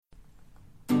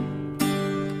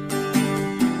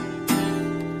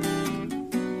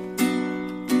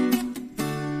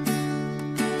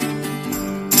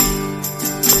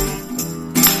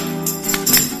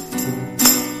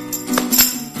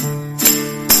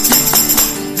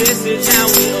This is how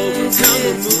we overcome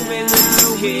the movement of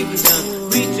the kingdom.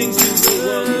 Reaching to the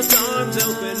world with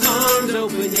arms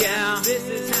open, yeah. This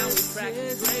is how we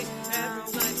practice grace.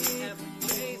 Every night, every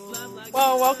day, love like.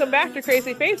 Well, welcome back to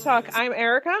Crazy Faith Talk. I'm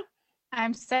Erica.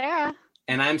 I'm Sarah.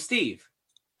 And I'm Steve.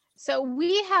 So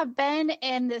we have been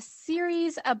in this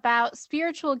series about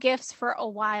spiritual gifts for a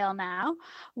while now.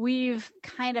 We've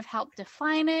kind of helped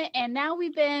define it, and now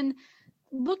we've been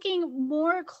looking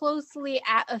more closely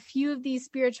at a few of these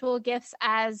spiritual gifts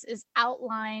as is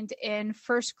outlined in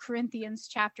 1 Corinthians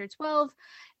chapter 12.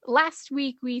 Last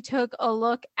week, we took a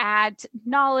look at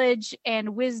knowledge and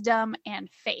wisdom and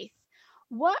faith.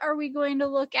 What are we going to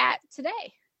look at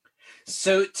today?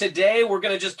 So today we're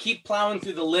going to just keep plowing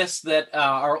through the list that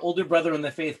our older brother in the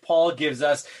faith, Paul, gives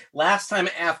us. Last time,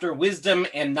 after wisdom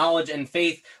and knowledge and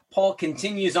faith, Paul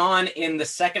continues on in the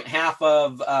second half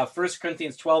of 1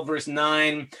 Corinthians 12, verse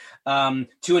 9,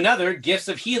 to another, gifts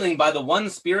of healing by the one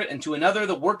Spirit, and to another,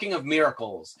 the working of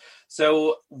miracles.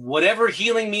 So whatever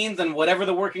healing means and whatever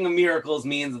the working of miracles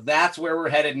means, that's where we're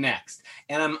headed next.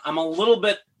 And I'm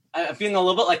feeling a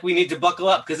little bit like we need to buckle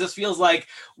up, because this feels like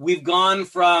we've gone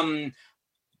from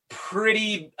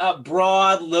pretty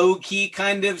broad, low-key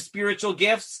kind of spiritual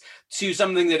gifts to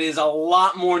something that is a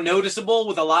lot more noticeable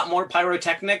with a lot more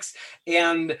pyrotechnics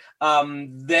and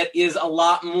that is a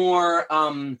lot more,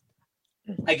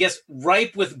 I guess,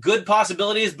 ripe with good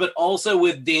possibilities, but also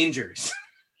with dangers.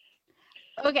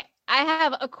 Okay, I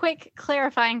have a quick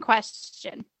clarifying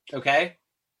question. Okay.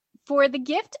 For the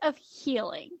gift of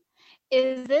healing,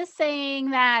 is this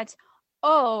saying that,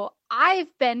 oh,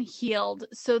 I've been healed,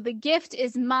 so the gift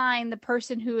is mine, the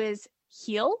person who is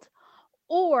healed?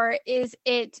 Or is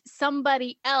it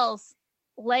somebody else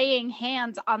laying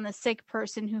hands on the sick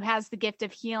person who has the gift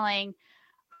of healing,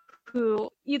 who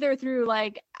either through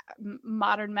like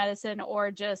modern medicine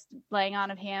or just laying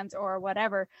on of hands or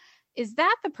whatever, is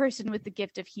that the person with the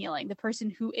gift of healing, the person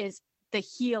who is the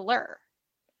healer?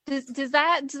 Does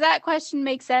that question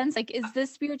make sense? Like, is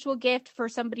this spiritual gift for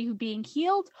somebody who being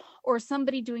healed or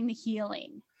somebody doing the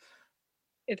healing?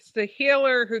 It's the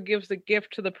healer who gives the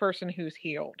gift to the person who's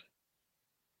healed.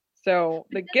 So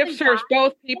the gift serves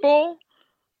both people,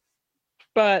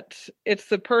 but it's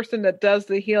the person that does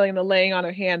the healing, the laying on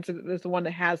of hands, is the one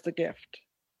that has the gift.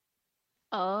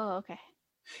 Oh, okay.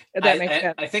 If that makes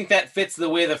sense. I think that fits the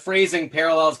way the phrasing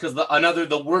parallels, because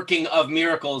the working of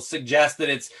miracles suggests that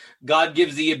it's God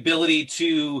gives the ability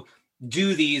to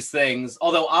do these things.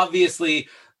 Although obviously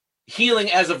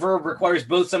healing as a verb requires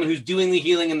both someone who's doing the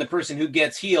healing and the person who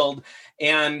gets healed.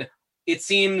 And it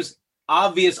seems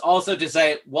obvious also to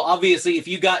say, well, obviously, if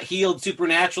you got healed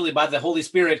supernaturally by the Holy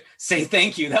Spirit, say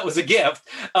thank you. That was a gift.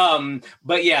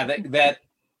 But yeah, that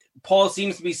Paul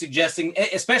seems to be suggesting,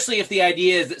 especially if the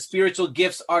idea is that spiritual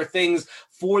gifts are things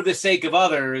for the sake of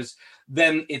others,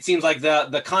 then it seems like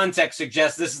the context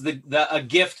suggests this is a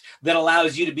gift that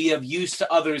allows you to be of use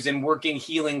to others in working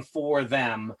healing for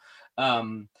them.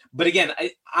 But again,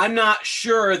 I'm not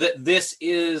sure that this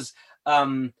is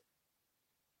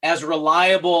as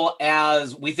reliable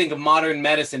as we think of modern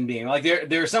medicine being. Like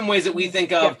there are some ways that we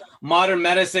think of modern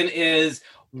medicine is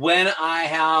when I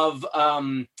have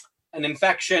an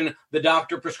infection, the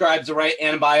doctor prescribes the right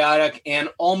antibiotic, and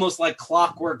almost like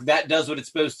clockwork, that does what it's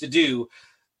supposed to do.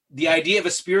 The idea of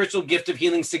a spiritual gift of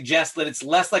healing suggests that it's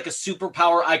less like a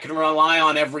superpower I can rely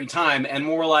on every time, and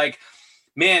more like,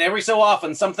 man, every so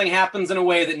often something happens in a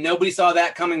way that nobody saw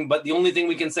that coming, but the only thing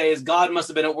we can say is God must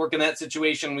have been at work in that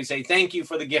situation. We say, thank you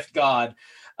for the gift, God.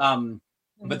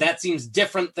 But that seems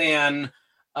different than,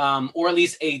 or at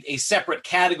least a separate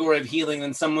category of healing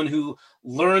than someone who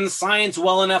learns science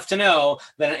well enough to know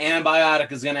that an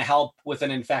antibiotic is going to help with an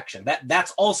infection.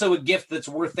 That's also a gift that's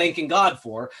worth thanking God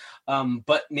for,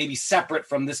 but maybe separate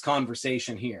from this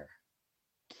conversation here.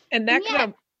 And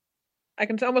that I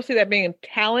can almost see that being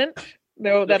talent,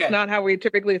 though that's not how we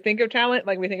typically think of talent.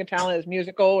 Like we think of talent as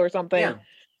musical or something,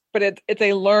 but it's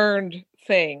a learned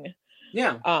thing.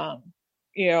 Yeah.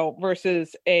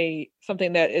 Versus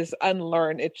something that is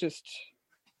unlearned.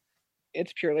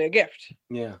 It's purely a gift.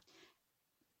 Yeah.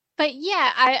 But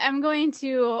yeah, I'm going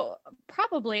to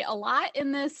probably a lot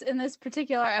in this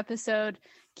particular episode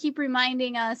keep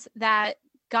reminding us that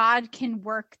God can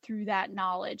work through that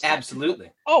knowledge.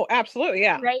 Absolutely. Oh, absolutely.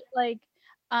 Yeah. Right. Like,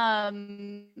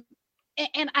 and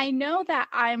I know that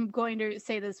I'm going to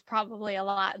say this probably a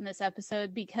lot in this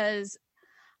episode because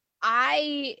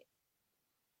I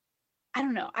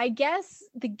don't know. I guess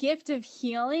the gift of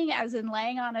healing, as in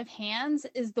laying on of hands,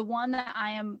 is the one that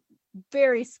I am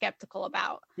very skeptical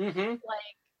about. Mm-hmm.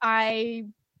 Like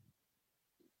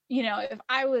if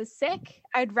I was sick,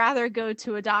 I'd rather go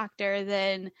to a doctor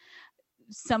than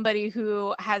somebody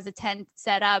who has a tent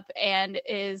set up and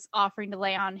is offering to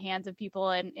lay on hands of people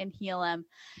and heal them.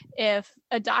 If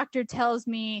a doctor tells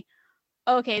me,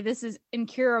 okay, this is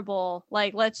incurable,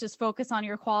 like, let's just focus on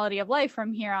your quality of life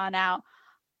from here on out,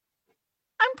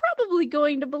 I'm probably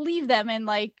going to believe them and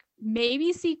like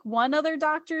maybe seek one other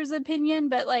doctor's opinion,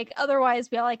 but like otherwise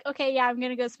be like, okay, yeah, I'm going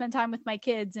to go spend time with my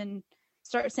kids and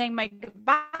start saying my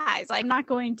goodbyes. I'm not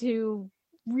going to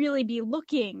really be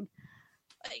looking.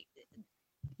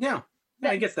 Yeah,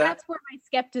 I get that. That's where my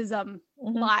skepticism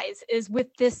lies, is with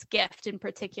this gift in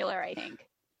particular, I think.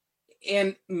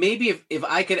 And maybe if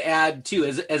I could add too,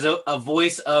 as a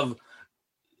voice of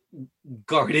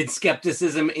guarded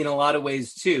skepticism in a lot of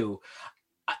ways too.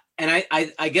 And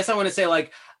I guess I want to say,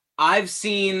 like, I've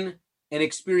seen and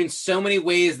experienced so many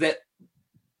ways that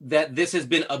this has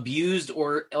been abused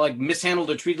or like mishandled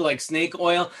or treated like snake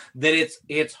oil, that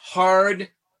it's hard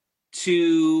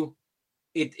to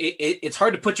it's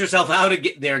hard to put yourself out to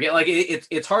get there. Like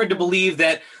it's hard to believe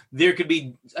that there could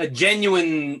be a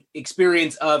genuine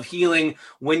experience of healing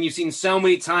when you've seen so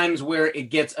many times where it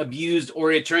gets abused,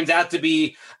 or it turns out to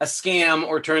be a scam,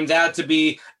 or turns out to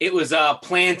be it was a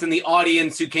plant in the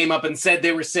audience who came up and said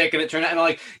they were sick, and it turned out, and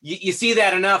like you see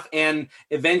that enough, and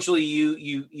eventually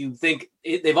you think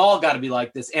they've all got to be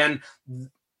like this. And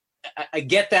I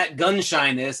get that gun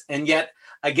shyness, and yet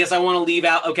I guess I want to leave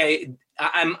out, okay,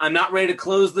 I'm not ready to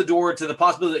close the door to the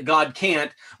possibility that God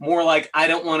can't. More like, I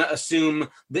don't want to assume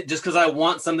that just because I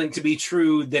want something to be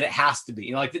true that it has to be.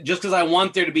 You know, like just because I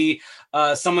want there to be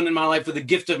someone in my life with a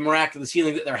gift of miraculous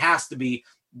healing, that there has to be,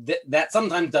 that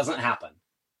sometimes doesn't happen.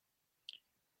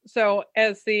 So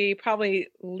as the probably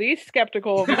least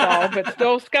skeptical of us all, but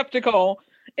still skeptical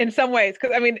in some ways,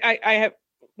 because I mean, I have,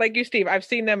 like you, Steve, I've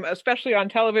seen them, especially on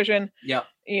television. Yeah.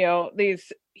 You know,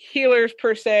 these healers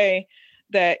per se,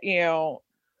 that, you know,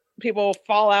 people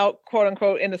fall out, quote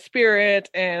unquote, in the spirit,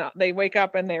 and they wake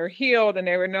up and they're healed and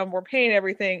there are no more pain,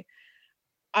 everything.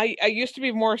 I used to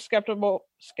be more skeptical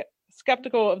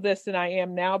of this than I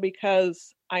am now,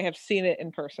 because I have seen it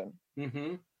in person.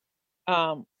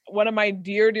 Mm-hmm. One of my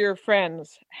dear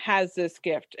friends has this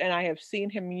gift, and I have seen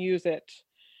him use it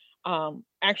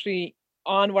actually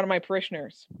on one of my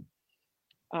parishioners.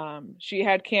 She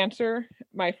had cancer.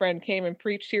 My friend came and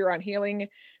preached here on healing,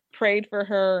 prayed for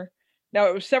her. Now,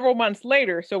 it was several months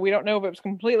later, so we don't know if it was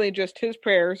completely just his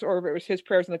prayers or if it was his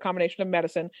prayers and the combination of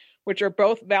medicine, which are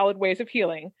both valid ways of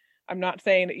healing. I'm not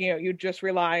saying that, you know, you just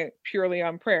rely purely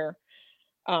on prayer.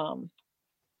 But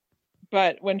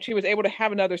when she was able to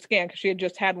have another scan, because she had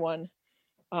just had one,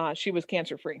 she was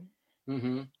cancer-free.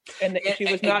 Mm-hmm. And she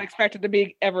was not expected to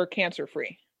be ever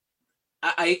cancer-free.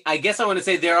 I guess I want to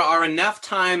say there are enough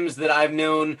times that I've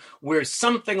known where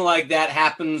something like that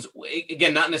happens.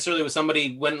 Again, not necessarily with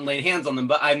somebody went and laid hands on them,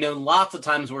 but I've known lots of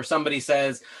times where somebody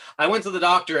says, I went to the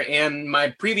doctor and my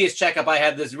previous checkup, I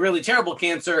had this really terrible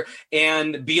cancer,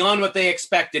 and beyond what they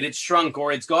expected, it's shrunk,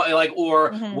 or it's gone, like,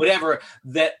 or whatever,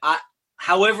 that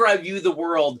however I view the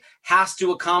world has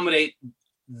to accommodate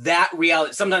that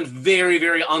reality. Sometimes very,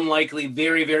 very unlikely,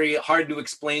 very, very hard to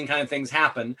explain kind of things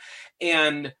happen.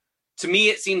 And to me,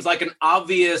 it seems like an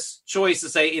obvious choice to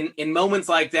say in moments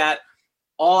like that,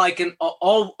 all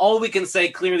we can say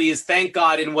clearly is thank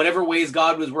God in whatever ways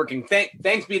God was working.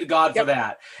 Thanks be to God for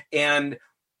that. And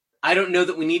I don't know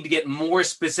that we need to get more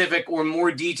specific or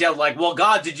more detailed, like, well,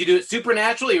 God, did you do it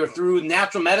supernaturally or through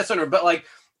natural medicine? But like,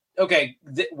 okay,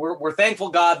 we're thankful,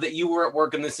 God, that you were at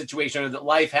work in this situation, or that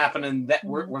life happened, and that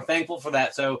we're thankful for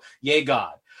that. So yay,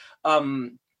 God.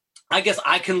 I guess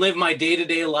I can live my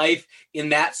day-to-day life in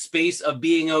that space of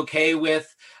being okay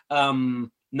with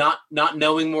not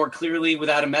knowing more clearly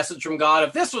without a message from God.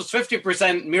 If this was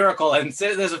 50% miracle and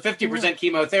there's a 50%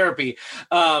 chemotherapy,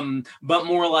 but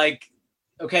more like,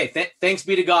 okay, thanks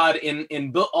be to God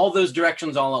in all those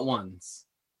directions all at once.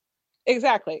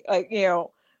 Exactly. Like, you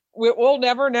know, we'll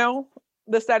never know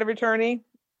this side of eternity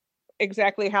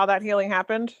exactly how that healing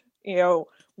happened. You know,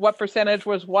 what percentage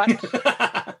was what.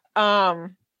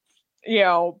 You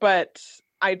know, but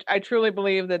I truly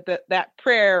believe that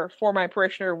prayer for my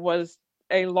parishioner was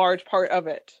a large part of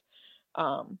it.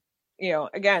 You know,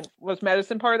 again, was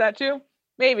medicine part of that too?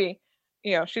 Maybe.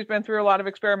 You know, she's been through a lot of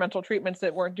experimental treatments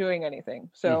that weren't doing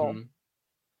anything. So,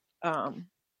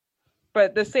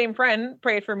 but the same friend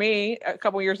prayed for me a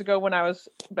couple years ago when I was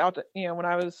when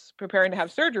I was preparing to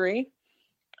have surgery,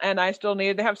 and I still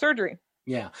needed to have surgery.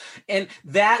 Yeah. And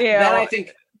that I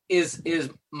think is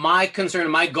my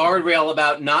concern, my guardrail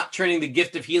about not turning the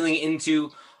gift of healing into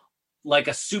like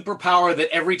a superpower that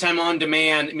every time on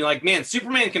demand, I mean, like, man,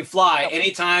 Superman can fly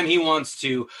anytime he wants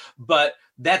to, but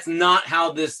that's not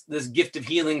how this gift of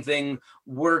healing thing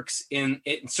works in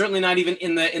it. Certainly not even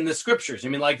in the scriptures. I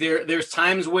mean, like there's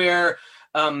times where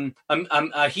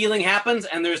healing happens,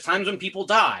 and there's times when people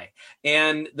die,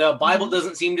 and the Bible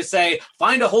doesn't seem to say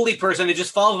find a holy person and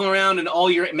just follow them around and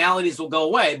all your maladies will go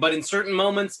away. But in certain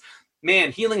moments,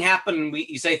 man, healing happened, and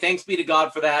you say thanks be to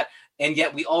God for that. And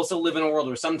yet we also live in a world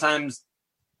where sometimes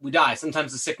we die.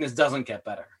 Sometimes the sickness doesn't get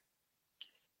better.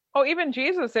 Oh, even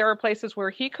Jesus, there were places where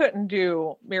he couldn't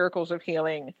do miracles of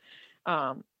healing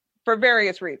for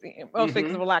various reasons, mostly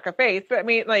because of a lack of faith. But I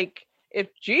mean, like, if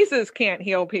Jesus can't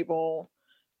heal people,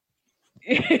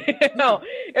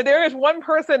 if there is one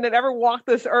person that ever walked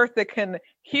this earth that can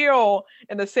heal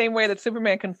in the same way that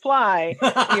Superman can fly,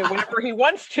 whenever he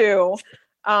wants to,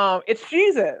 it's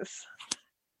Jesus.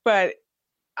 But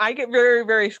I get very,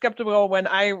 very skeptical when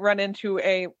I run into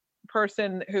a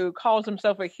person who calls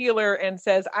himself a healer and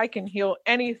says, I can heal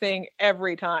anything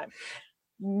every time.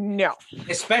 No.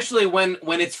 Especially when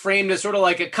it's framed as sort of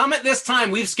like a come at this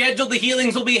time. We've scheduled the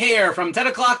healings will be here from 10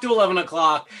 o'clock to 11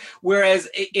 o'clock. Whereas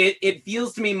it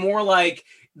feels to me more like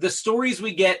the stories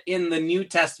we get in the New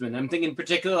Testament. I'm thinking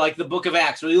particularly like the book of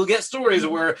Acts, where you'll get stories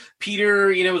where Peter,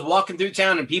 was walking through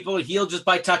town and people are healed just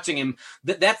by touching him.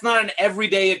 That's not an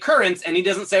everyday occurrence. And he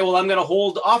doesn't say, well, I'm going to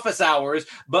hold office hours,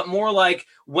 but more like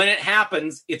when it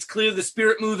happens, it's clear the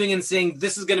Spirit moving and saying,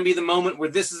 this is going to be the moment where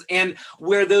this is, and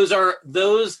where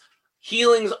those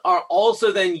healings are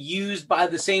also then used by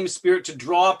the same Spirit to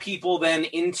draw people then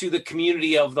into the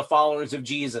community of the followers of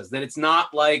Jesus. That it's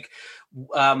not like,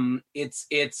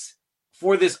 it's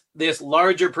for this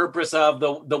larger purpose of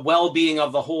the well-being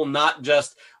of the whole, not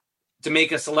just to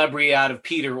make a celebrity out of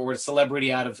Peter or a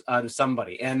celebrity out of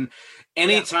somebody. And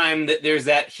anytime that there's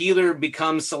that healer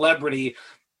becomes celebrity,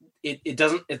 it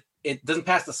doesn't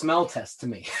pass the smell test to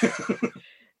me.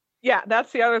 Yeah,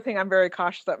 that's the other thing I'm very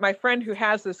cautious of. My friend who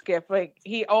has this gift, like,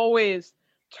 he always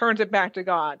turns it back to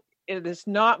God. It is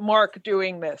not Mark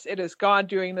doing this. It is God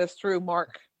doing this through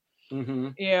Mark.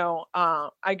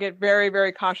 I get very,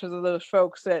 very cautious of those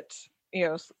folks that,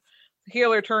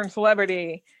 healer turned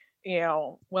celebrity,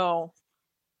 well,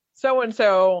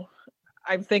 so-and-so,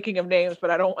 I'm thinking of names,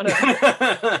 but I don't want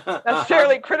to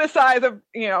necessarily criticize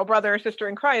a brother or sister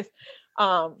in Christ,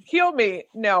 healed me.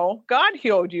 No, God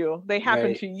healed you. They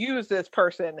happen to use this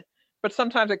person, but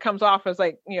sometimes it comes off as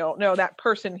like, no, that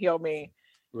person healed me.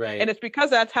 Right. And it's because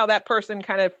that's how that person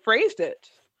kind of phrased it.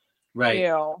 Right.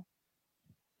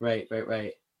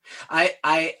 Right.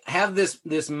 I have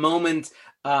this moment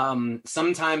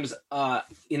sometimes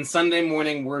in Sunday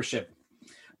morning worship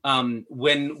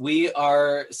when we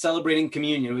are celebrating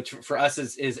communion, which for us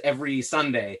is every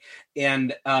Sunday,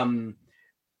 and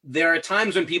there are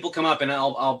times when people come up and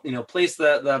I'll place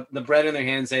the bread in their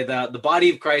hand and say the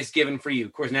body of Christ given for you.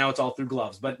 Of course, now it's all through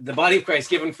gloves, but the body of Christ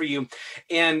given for you.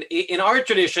 And in our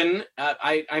tradition,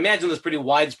 I imagine this pretty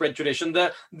widespread tradition,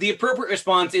 the appropriate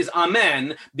response is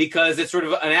amen, because it's sort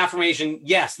of an affirmation.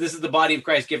 Yes, this is the body of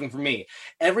Christ given for me.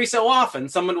 Every so often,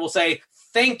 someone will say,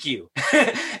 thank you.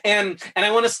 and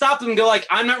I want to stop them and go like,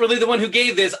 I'm not really the one who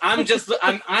gave this. I'm just,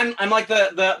 I'm like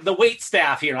the wait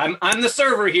staff here. I'm the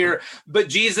server here, but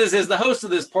Jesus is the host of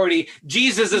this party.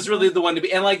 Jesus is really the one to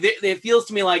be. And like, it feels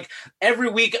to me like every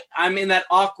week I'm in that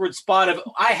awkward spot of,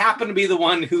 I happen to be the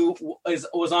one who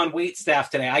was on wait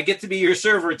staff today. I get to be your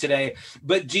server today,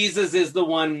 but Jesus is the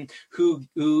one who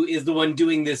is the one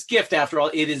doing this gift. After all,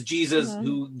 it is Jesus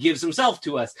who gives himself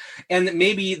to us. And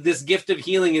maybe this gift of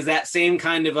healing is that same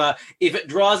kind of if it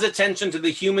draws attention to the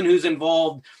human who's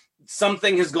involved,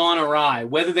 something has gone awry,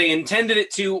 whether they intended it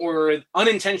to or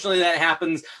unintentionally that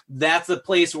happens. That's a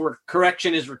place where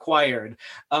correction is required,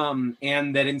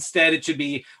 and that instead it should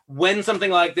be, when something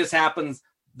like this happens,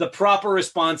 the proper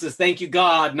response is thank you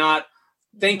God, not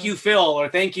thank you Phil or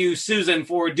thank you Susan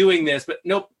for doing this, but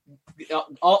nope,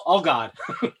 all God.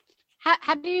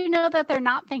 How do you know that they're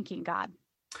not thanking God?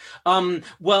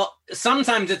 Well,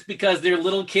 sometimes it's because they're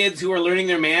little kids who are learning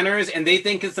their manners and they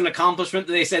think it's an accomplishment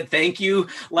that they said thank you.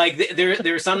 Like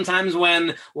there are sometimes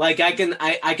when like I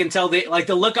can tell they like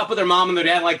to look up at their mom and their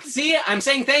dad like, see, I'm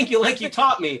saying thank you like you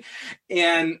taught me.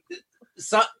 And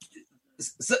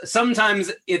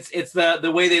sometimes it's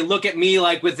the way they look at me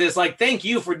like with this like thank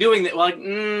you for doing that, like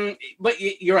but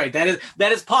you're right,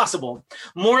 that is possible.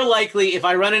 More likely if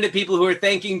I run into people who are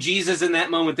thanking Jesus in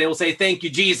that moment, they will say thank you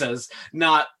Jesus,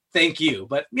 not thank you.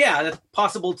 But yeah, that's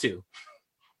possible too.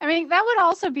 I mean, that would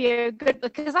also be a good,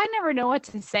 because I never know what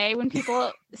to say when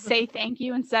people say thank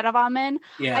you instead of amen.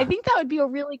 Yeah. I think that would be a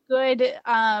really good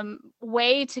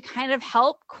way to kind of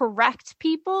help correct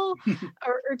people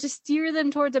or to steer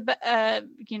them towards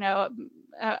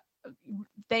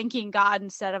thanking God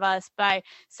instead of us by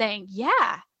saying,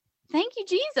 yeah, thank you,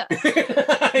 Jesus.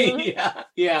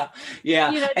 yeah.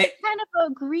 Just kind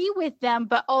of agree with them,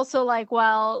 but also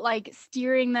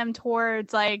steering them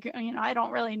towards I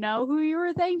don't really know who you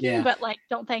were thanking, but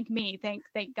don't thank me, thank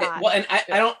God. Well, and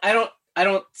I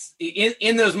don't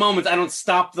in those moments I don't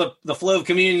stop the flow of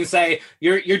communion and say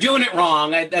you're doing it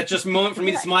wrong. That's just a moment for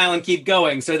me to smile and keep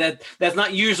going. So that's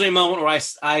not usually a moment where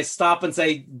I stop and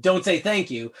say don't say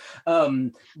thank you.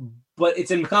 But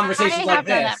it's in conversations like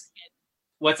this.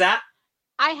 What's that?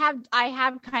 I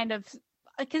have kind of,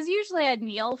 because usually I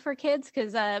kneel for kids,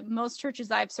 because most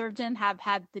churches I've served in have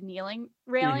had the kneeling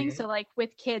railing. Mm-hmm. So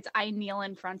with kids, I kneel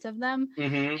in front of them.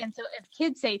 Mm-hmm. And so if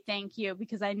kids say thank you,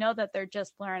 because I know that they're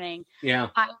just learning,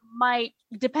 I might,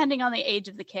 depending on the age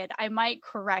of the kid, I might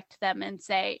correct them and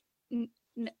say,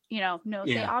 say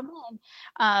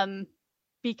amen.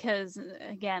 Because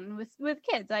again, with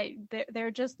kids,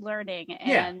 they're just learning.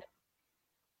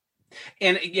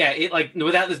 And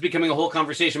without this becoming a whole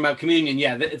conversation about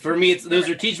communion, for me, those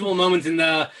are teachable moments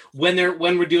when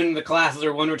we're doing the classes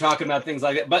or when we're talking about things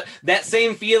like that. But that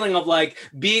same feeling of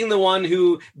being the one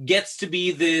who gets to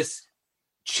be this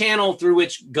channel through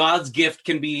which God's gift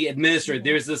can be administered. Mm-hmm.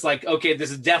 There's this okay,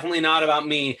 this is definitely not about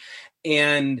me.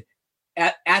 And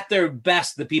at their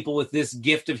best, the people with this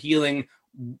gift of healing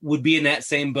would be in that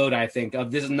same boat, I think,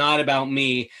 of this is not about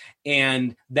me.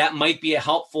 And that might be a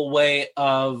helpful way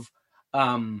of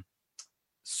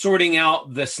sorting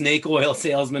out the snake oil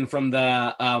salesman from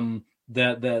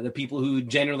the people who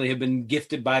generally have been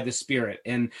gifted by the Spirit.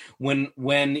 And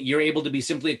when you're able to be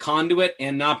simply a conduit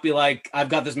and not be like, I've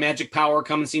got this magic power,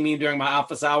 come and see me during my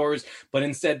office hours, but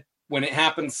instead when it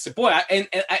happens,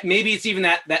 maybe it's even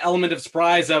that element of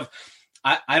surprise of,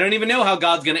 I don't even know how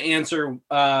God's going to answer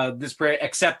this prayer,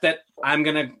 except that I'm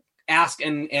going to ask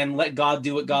and let God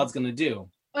do what God's going to do.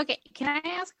 Okay, can I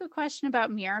ask a question about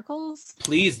miracles?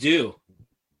 Please do.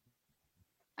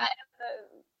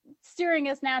 Steering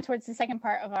us now towards the second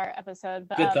part of our episode.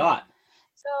 But, good thought.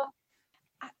 So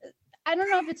I don't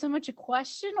know if it's so much a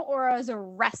question or as a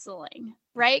wrestling,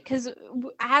 right? Because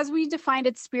as we defined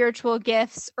its spiritual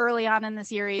gifts early on in the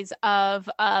series of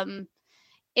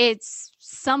it's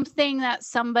something that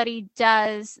somebody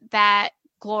does that's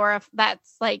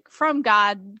from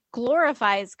God,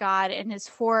 glorifies God, and is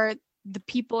for the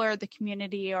people or the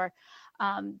community, or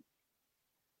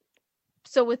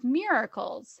so with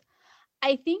miracles,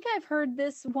 I think I've heard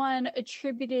this one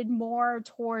attributed more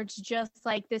towards just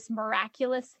this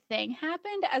miraculous thing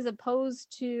happened, as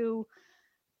opposed to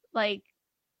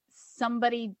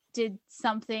somebody did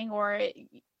something, or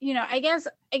I guess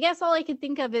all I could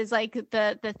think of is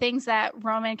the things that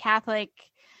Roman Catholic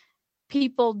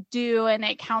people do, and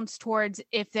it counts towards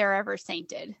if they're ever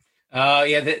sainted.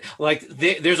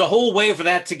 There's a whole way for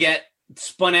that to get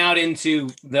spun out into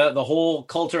the whole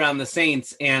cult around the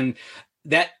saints, and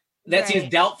that seems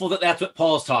doubtful that that's what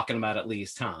Paul's talking about, at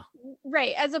least, huh?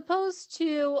 Right, as opposed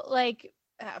to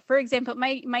for example,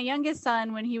 my youngest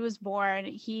son, when he was born,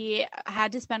 he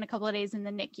had to spend a couple of days in the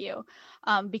NICU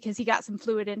because he got some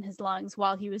fluid in his lungs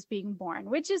while he was being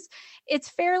born, it's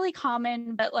fairly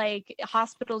common, but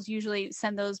hospitals usually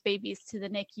send those babies to the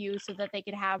NICU so that they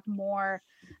could have more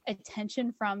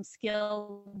attention from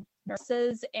skilled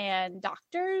nurses and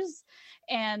doctors,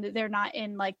 and they're not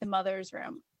in the mother's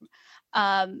room.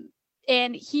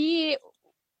 And he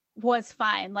was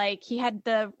fine. He had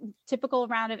the typical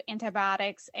round of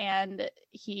antibiotics, and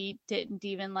he didn't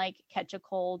even catch a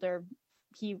cold, or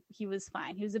he was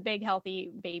fine. He was a big,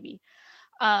 healthy baby.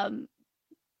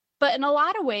 But in a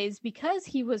lot of ways, because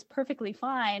he was perfectly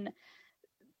fine,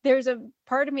 there's a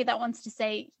part of me that wants to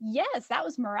say, yes, that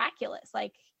was miraculous.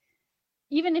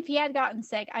 Even if he had gotten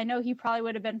sick, I know he probably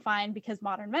would have been fine because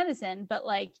modern medicine, but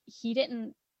he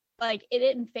didn't, it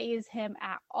didn't faze him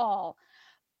at all.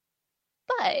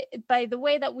 But by the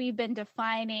way that we've been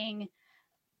defining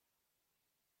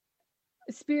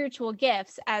spiritual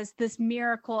gifts as this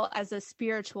miracle as a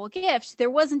spiritual gift, there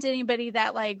wasn't anybody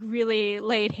that really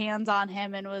laid hands on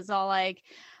him and was all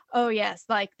oh yes,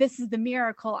 this is the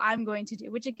miracle I'm going to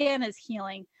do, which again is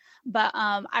healing. But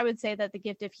I would say that the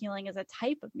gift of healing is a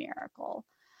type of miracle.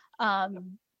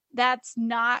 That's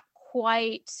not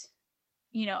quite,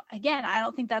 again, I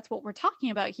don't think that's what we're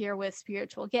talking about here with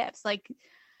spiritual gifts.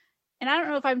 And I don't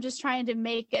know if I'm just trying to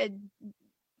make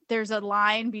there's a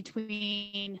line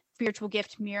between spiritual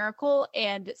gift miracle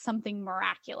and something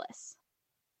miraculous.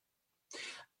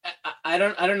 I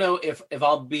don't know if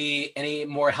I'll be any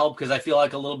more help, because I feel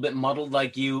like a little bit muddled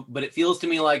like you, but it feels to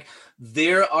me like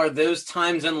there are those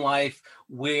times in life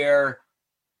where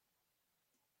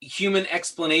human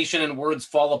explanation and words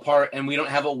fall apart, and we don't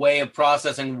have a way of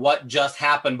processing what just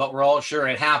happened, but we're all sure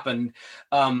it happened.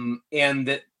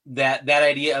 And that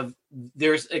idea of,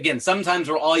 there's, again, sometimes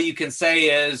where all you can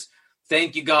say is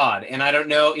thank you God. And I don't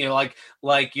know,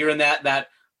 like you're in that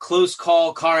close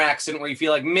call car accident where you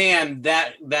feel like, man,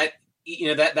 that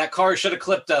car should have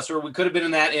clipped us, or we could have been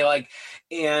in that,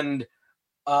 and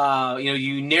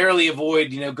you narrowly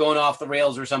avoid, going off the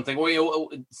rails or something, or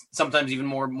sometimes even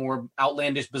more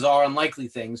outlandish, bizarre, unlikely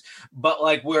things, but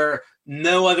like where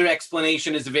no other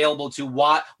explanation is available to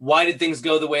why did things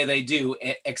go the way they do,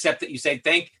 except that you say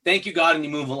thank you God, and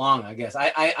you move along. I guess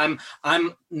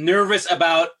I'm nervous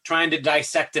about trying to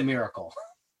dissect a miracle.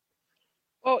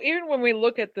 Well, even when we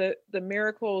look at the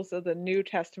miracles of the New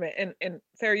Testament, and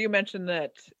Sarah, you mentioned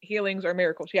that healings are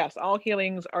miracles. Yes, all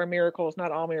healings are miracles.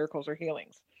 Not all miracles are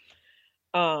healings.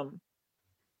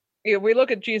 We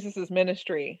look at Jesus's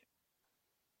ministry.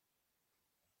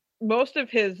 Most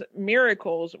of his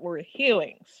miracles were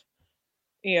healings.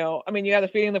 You have the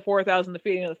feeding of the 4,000, the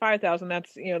feeding of the 5,000.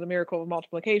 That's the miracle of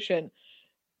multiplication.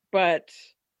 But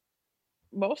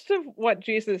most of what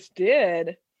Jesus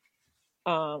did,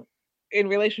 in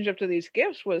relationship to these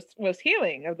gifts, was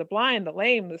healing of the blind, the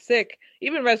lame, the sick.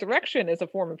 Even resurrection is a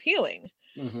form of healing.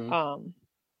 Mm-hmm.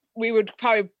 We would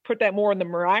probably put that more on the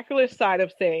miraculous side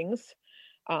of things,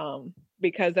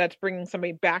 because that's bringing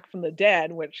somebody back from the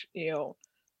dead, which,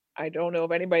 I don't know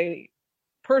of anybody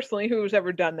personally who's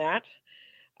ever done that.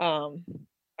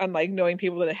 Unlike knowing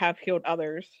people that have healed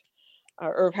others,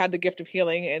 or have had the gift of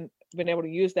healing and been able to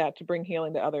use that to bring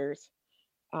healing to others.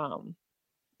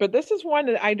 But this is one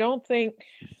that I don't think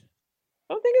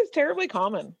is terribly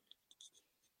common.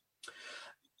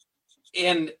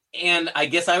 And I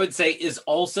guess I would say is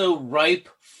also ripe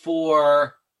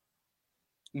for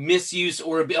misuse,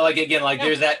 or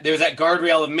there's that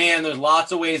guardrail of, man, there's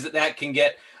lots of ways that can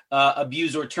get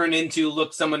abused or turned into,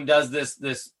 look, someone does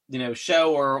this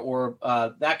show or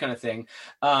that kind of thing.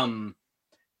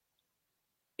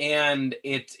 And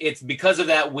it's because of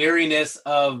that wariness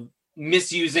of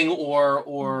misusing or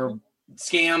mm-hmm.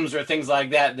 scams or things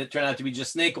like that turn out to be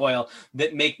just snake oil,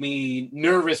 that make me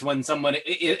nervous when someone,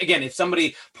 again, if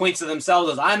somebody points to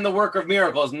themselves as, I'm the worker of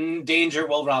miracles, danger,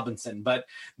 Will Robinson, but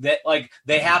that like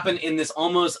they happen in this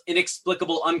almost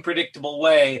inexplicable, unpredictable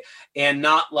way, and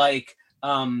not like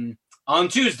on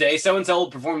Tuesday so-and-so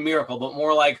will perform a miracle, but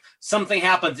more like something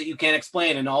happens that you can't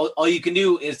explain, and all you can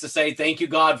do is to say thank you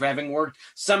God for having worked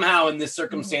somehow in this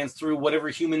circumstance through whatever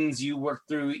humans you work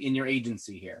through in your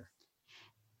agency here.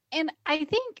 And I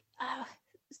think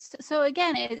so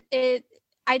again, I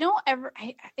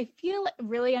feel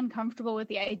really uncomfortable with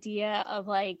the idea of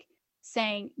like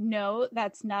saying no,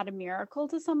 that's not a miracle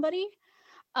to somebody.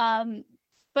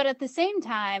 But at the same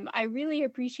time, I really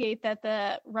appreciate that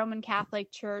the Roman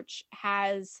Catholic Church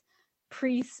has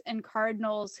priests and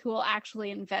cardinals who will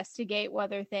actually investigate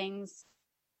whether things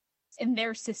in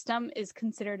their system is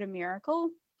considered a miracle.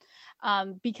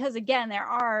 Because again, there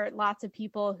are lots of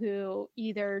people who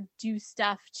either do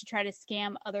stuff to try to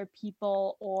scam other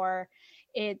people, or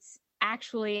it's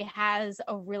actually has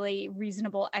a really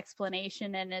reasonable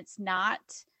explanation and it's not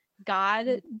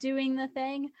God doing the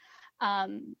thing.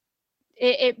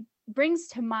 It brings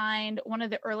to mind one of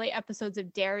the early episodes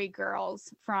of Derry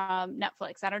Girls from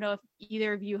Netflix. I don't know if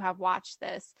either of you have watched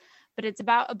this, but it's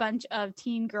about a bunch of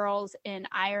teen girls in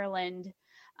Ireland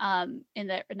in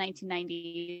the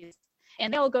 1990s,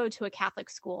 and they all go to a Catholic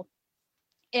school.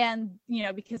 And,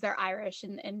 because they're Irish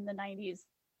in the 90s,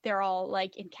 they're all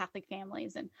like in Catholic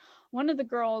families. And one of the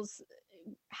girls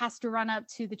has to run up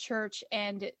to the church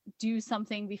and do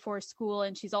something before school,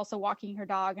 and she's also walking her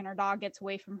dog, and her dog gets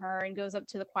away from her and goes up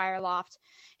to the choir loft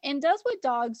and does what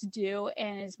dogs do,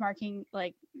 and is marking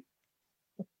like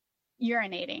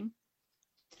urinating,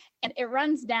 and it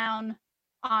runs down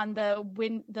on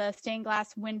the stained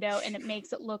glass window, and it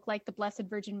makes it look like the Blessed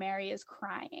Virgin Mary is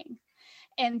crying.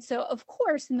 And so of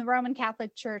course in the Roman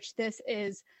Catholic Church this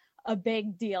is a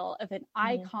big deal, of an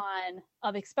icon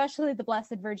of especially the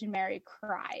Blessed Virgin Mary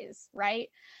cries, right?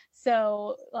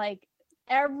 So like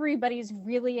everybody's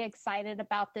really excited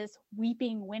about this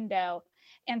weeping window.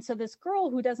 And so this girl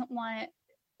who doesn't want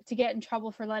to get in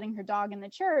trouble for letting her dog in the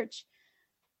church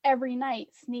every night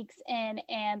sneaks in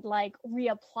and like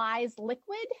reapplies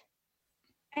liquid.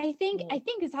 I think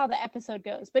is how the episode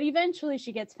goes, but eventually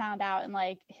she gets found out and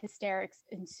like hysterics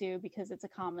ensue because it's a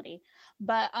comedy.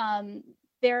 But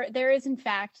there is in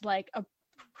fact like a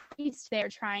priest there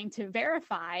trying to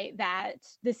verify that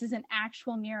this is an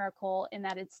actual miracle and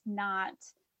that it's not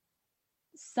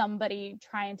somebody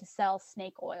trying to sell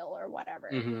snake oil or whatever.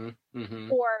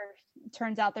 Or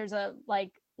turns out there's a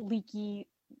like leaky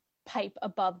pipe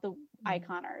above the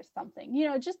icon or something, you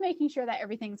know, just making sure that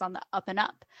everything's on the up and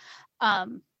up.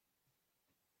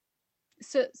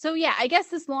 So yeah, I guess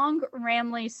this long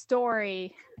rambly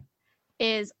story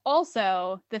is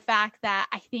also the fact that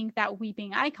I think that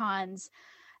weeping icons,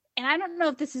 and I don't know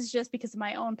if this is just because of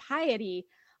my own piety,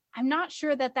 I'm not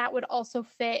sure that that would also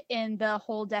fit in the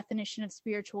whole definition of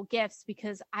spiritual gifts,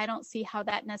 because I don't see how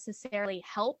that necessarily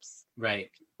helps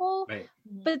people. Right.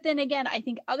 But then again, I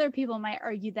think other people might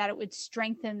argue that it would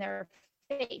strengthen their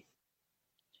faith.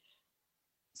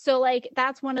 So like,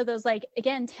 that's one of those, like,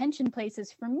 again, tension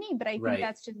places for me, but I think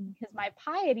that's just because my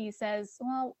piety says,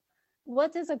 well,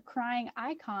 what does a crying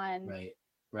icon,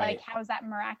 like, how is that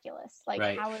miraculous?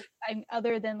 Like, how is,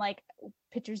 other than like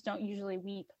pictures don't usually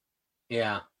weep.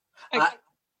 Yeah.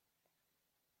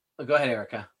 Go ahead,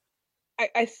 Erica.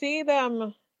 I see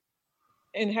them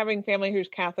in having family who's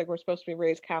Catholic. We're supposed to be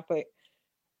raised Catholic.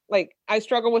 Like, I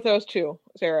struggle with those too,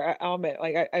 Sarah. I'll admit,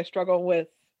 like, I struggle with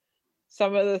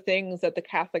some of the things that the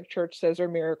Catholic Church says are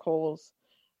miracles.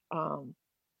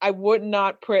 I would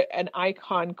not put an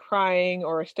icon crying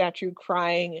or a statue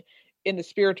crying in the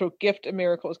spiritual gift of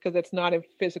miracles, because it's not a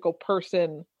physical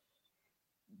person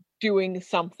doing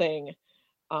something.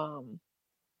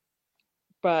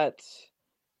 But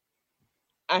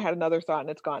I had another thought and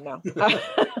it's gone now.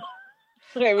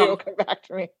 Maybe it'll come back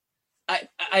to me.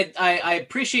 I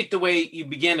appreciate the way you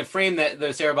began to frame that,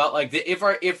 though, Sarah, about like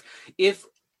if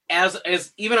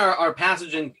as even our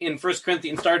passage in 1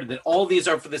 Corinthians started, that all these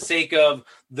are for the sake of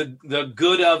the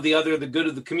good of the other, the good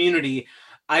of the community.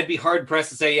 I'd be hard pressed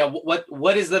to say,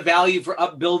 what is the value for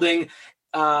upbuilding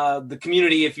the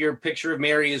community if your picture of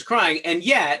Mary is crying? And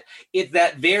yet it's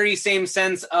that very same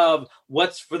sense of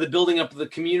what's for the building up of the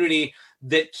community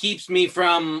that keeps me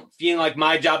from feeling like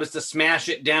my job is to smash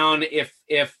it down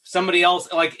if somebody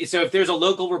else, like, so if there's a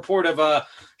local report of a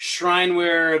shrine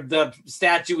where the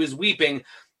statue is weeping,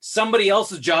 somebody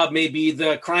else's job may be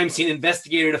the crime scene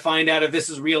investigator to find out if this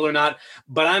is real or not,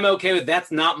 but I'm okay with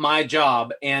that's not my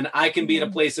job. And I can be in a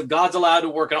place of God's allowed to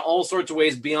work in all sorts of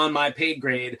ways beyond my pay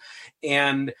grade.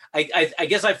 And I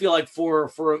guess I feel like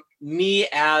for me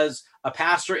as a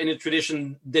pastor in a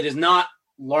tradition that is not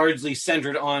largely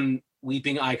centered on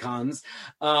weeping icons,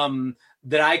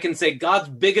 that I can say God's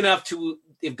big enough to,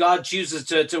 if God chooses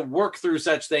to work through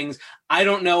such things, I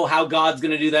don't know how God's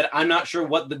going to do that. I'm not sure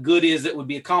what the good is that would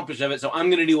be accomplished of it. So I'm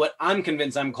going to do what I'm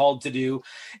convinced I'm called to do.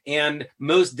 And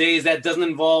most days that doesn't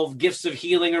involve gifts of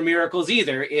healing or miracles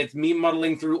either. It's me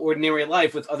muddling through ordinary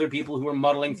life with other people who are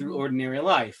muddling through ordinary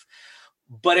life.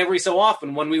 But every so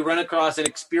often, when we run across an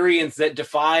experience that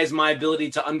defies my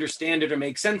ability to understand it or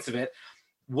make sense of it,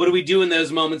 what do we do in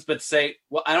those moments but say,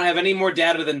 well, I don't have any more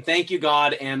data than thank you,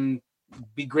 God, and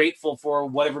be grateful for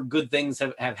whatever good things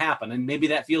have happened. And maybe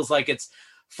that feels like it's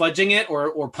fudging it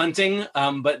or punting.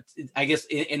 But I guess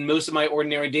in most of my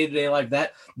ordinary day-to-day life,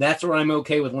 that's where I'm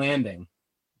okay with landing.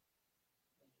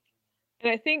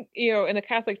 And I think, in the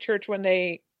Catholic Church, when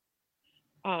they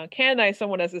canonize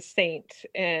someone as a saint,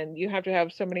 and you have to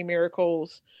have so many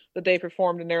miracles that they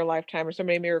performed in their lifetime, or so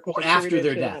many miracles after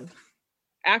their death.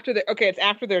 It's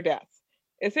after their death.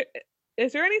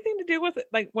 Is there anything to do with it,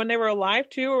 like when they were alive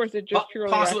too, or is it just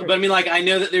purely possibly? But I mean, like, I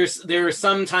know that there are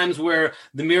some times where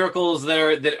the miracles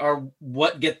that are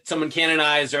what get someone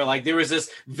canonized, or like there was this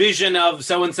vision of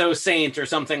so and so saint or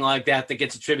something like that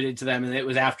gets attributed to them, and it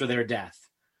was after their death.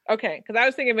 Okay, because I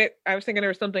was thinking there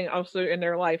was something also in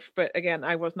their life, but again,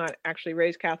 I was not actually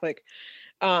raised Catholic,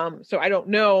 so I don't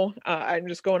know. I'm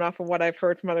just going off of what I've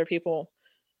heard from other people.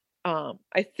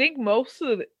 I think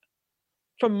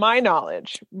from my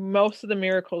knowledge, most of the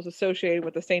miracles associated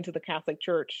with the saints of the Catholic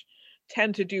Church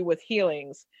tend to do with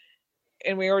healings.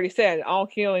 And we already said all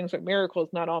healings are miracles,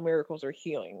 not all miracles are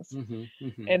healings. Mm-hmm,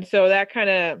 mm-hmm. And so that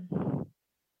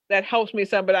helps me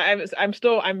some, but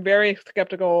I'm very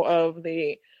skeptical of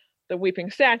the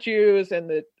weeping statues and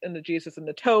the Jesus and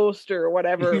the toast or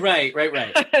whatever. Right.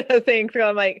 Thing. So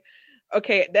I'm like,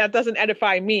 okay, that doesn't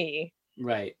edify me.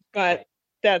 Right. But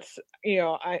that's,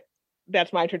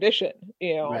 that's my tradition,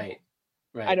 Right.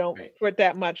 I don't put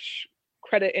that much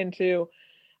credit into,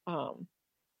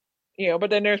 but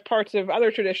then there's parts of other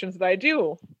traditions that I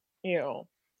do,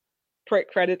 put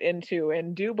credit into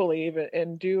and do believe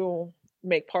and do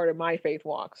make part of my faith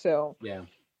walk. So yeah,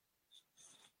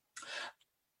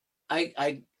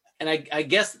 I I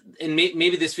guess, and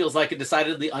maybe this feels like a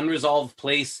decidedly unresolved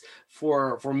place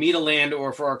for me to land,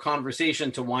 or for our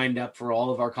conversation to wind up, for all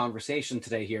of our conversation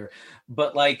today here.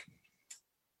 But like,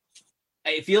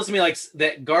 it feels to me like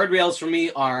that guardrails for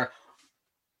me are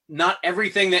not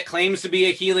everything that claims to be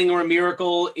a healing or a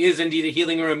miracle is indeed a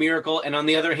healing or a miracle. And on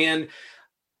the other hand,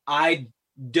 I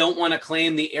don't want to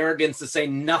claim the arrogance to say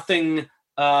nothing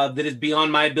that is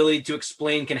beyond my ability to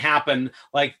explain can happen.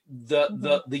 Like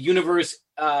the universe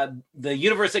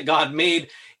that God made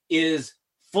is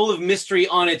full of mystery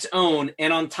on its own.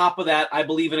 And on top of that, I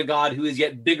believe in a God who is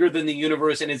yet bigger than the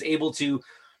universe and is able to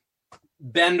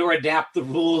bend or adapt the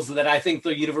rules that I think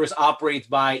the universe operates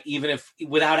by, even if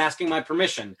without asking my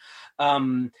permission.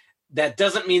 That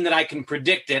doesn't mean that I can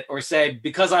predict it or say,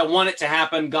 because I want it to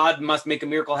happen, God must make a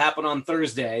miracle happen on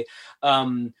Thursday.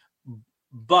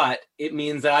 But it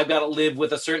means that I've got to live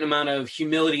with a certain amount of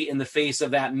humility in the face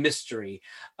of that mystery.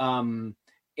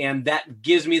 And that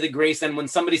gives me the grace. And when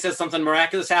somebody says something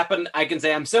miraculous happened, I can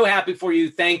say, I'm so happy for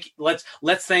you.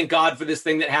 Let's thank God for this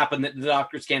thing that happened that the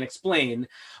doctors can't explain,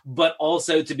 but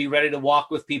also to be ready to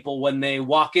walk with people when they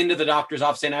walk into the doctor's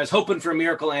office saying, I was hoping for a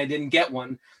miracle and I didn't get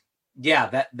one.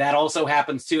 Yeah, that also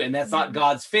happens too. And that's not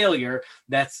God's failure.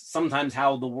 That's sometimes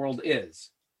how the world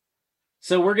is.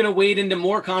 So we're going to wade into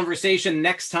more conversation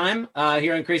next time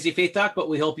here on Crazy Faith Talk, but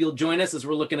we hope you'll join us as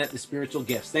we're looking at the spiritual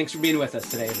gifts. Thanks for being with us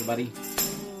today, everybody.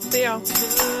 See ya.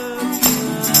 This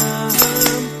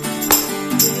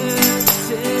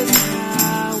is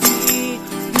how we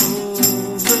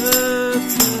overcome.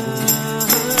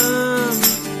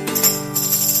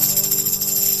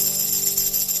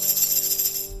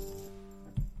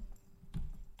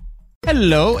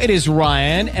 Hello, it is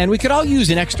Ryan, and we could all use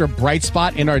an extra bright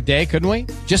spot in our day, couldn't we?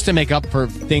 Just to make up for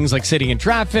things like sitting in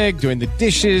traffic, doing the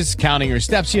dishes, counting your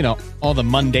steps, all the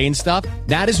mundane stuff.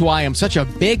 That is why I'm such a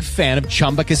big fan of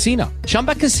Chumba Casino.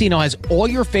 Chumba Casino has all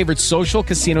your favorite social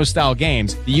casino-style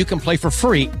games that you can play for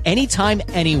free anytime,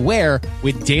 anywhere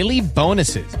with daily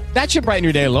bonuses. That should brighten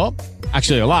your day a little.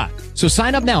 Actually, a lot. So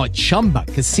sign up now at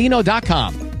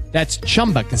ChumbaCasino.com. That's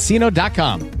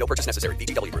ChumbaCasino.com. No purchase necessary.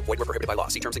 VGW Group. Void where prohibited by law.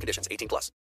 See terms and conditions. 18+.